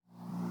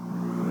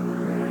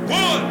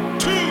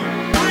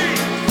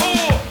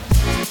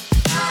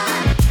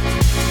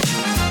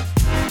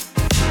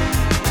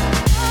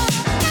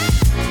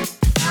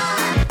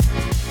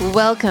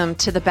Welcome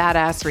to the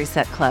Badass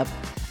Reset Club,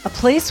 a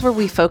place where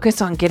we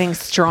focus on getting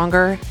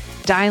stronger,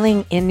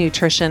 dialing in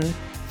nutrition,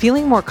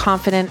 feeling more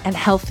confident and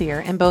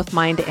healthier in both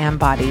mind and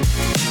body.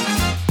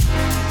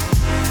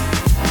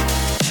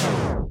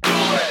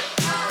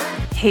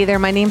 Hey there,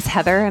 my name's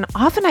Heather, and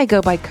often I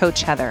go by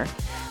Coach Heather.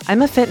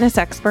 I'm a fitness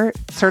expert,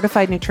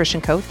 certified nutrition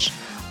coach,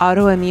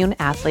 autoimmune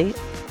athlete.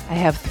 I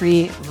have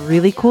 3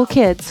 really cool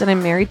kids, and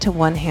I'm married to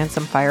 1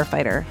 handsome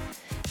firefighter.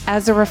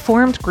 As a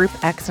reformed group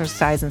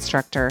exercise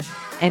instructor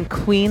and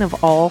queen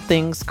of all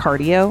things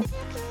cardio,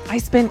 I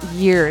spent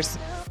years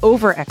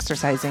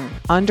over-exercising,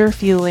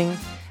 under-fueling,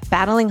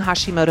 battling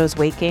Hashimoto's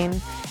weight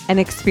gain, and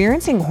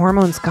experiencing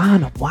hormones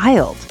gone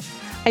wild.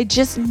 I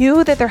just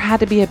knew that there had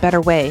to be a better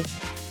way,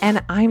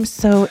 and I'm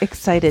so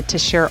excited to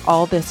share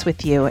all this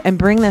with you and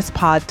bring this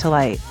pod to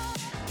light.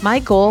 My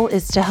goal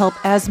is to help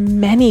as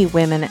many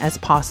women as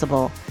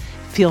possible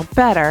feel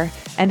better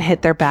and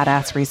hit their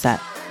badass reset.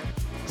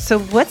 So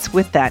what's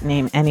with that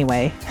name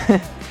anyway?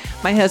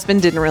 My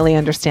husband didn't really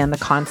understand the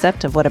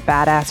concept of what a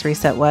badass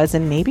reset was,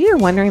 and maybe you're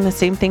wondering the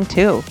same thing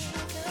too.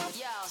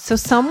 So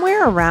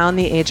somewhere around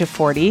the age of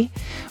 40,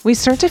 we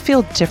start to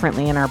feel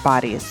differently in our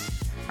bodies.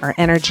 Our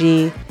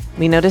energy,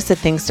 we notice that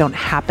things don't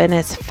happen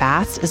as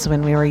fast as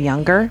when we were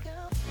younger.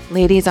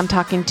 Ladies, I'm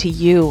talking to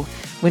you.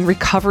 When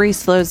recovery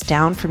slows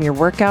down from your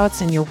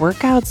workouts, and your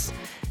workouts,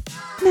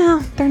 no,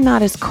 they're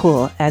not as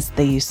cool as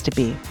they used to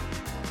be.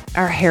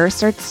 Our hair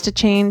starts to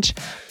change,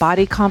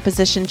 body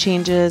composition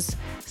changes,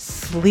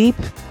 sleep,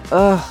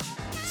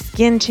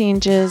 skin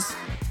changes,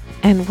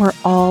 and we're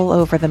all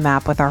over the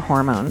map with our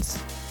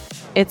hormones.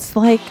 It's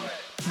like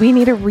we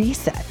need a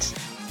reset,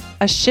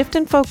 a shift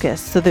in focus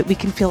so that we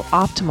can feel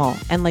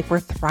optimal and like we're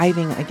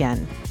thriving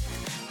again.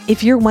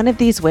 If you're one of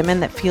these women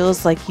that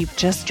feels like you've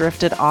just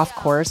drifted off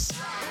course,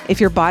 if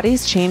your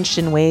body's changed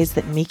in ways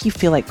that make you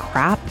feel like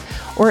crap,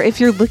 or if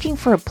you're looking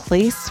for a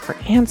place for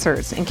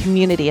answers and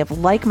community of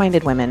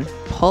like-minded women,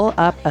 pull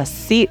up a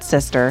seat,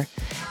 sister.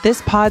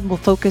 This pod will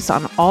focus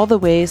on all the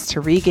ways to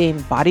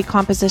regain body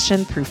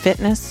composition through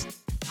fitness,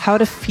 how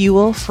to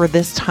fuel for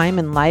this time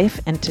in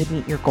life and to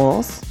meet your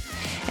goals.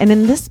 And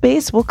in this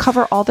space, we'll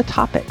cover all the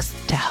topics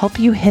to help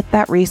you hit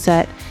that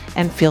reset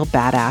and feel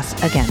badass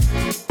again.